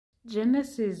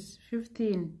Genesis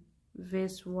 15,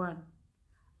 verse 1.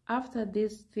 After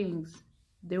these things,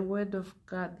 the word of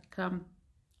God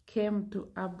came to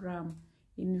Abram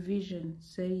in vision,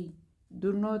 saying,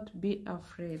 Do not be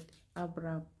afraid,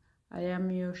 Abram. I am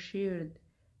your shield,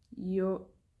 your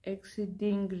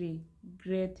exceedingly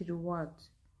great reward.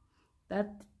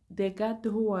 That the God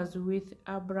who was with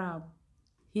Abraham,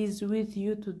 He is with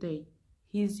you today.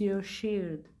 He is your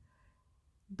shield.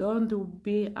 Don't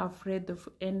be afraid of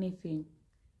anything.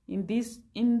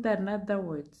 In other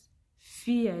words,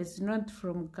 fear is not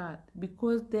from God,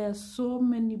 because there are so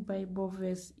many Bible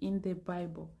verses in the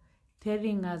Bible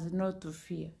telling us not to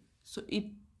fear. So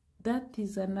that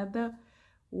is another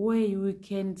way we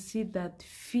can see that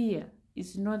fear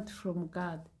is not from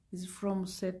God, it's from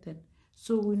Satan.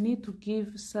 So we need to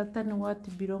give Satan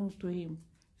what belongs to him.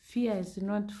 Fear is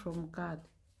not from God.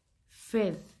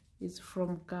 Faith is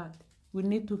from God. We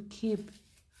need to keep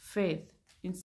faith.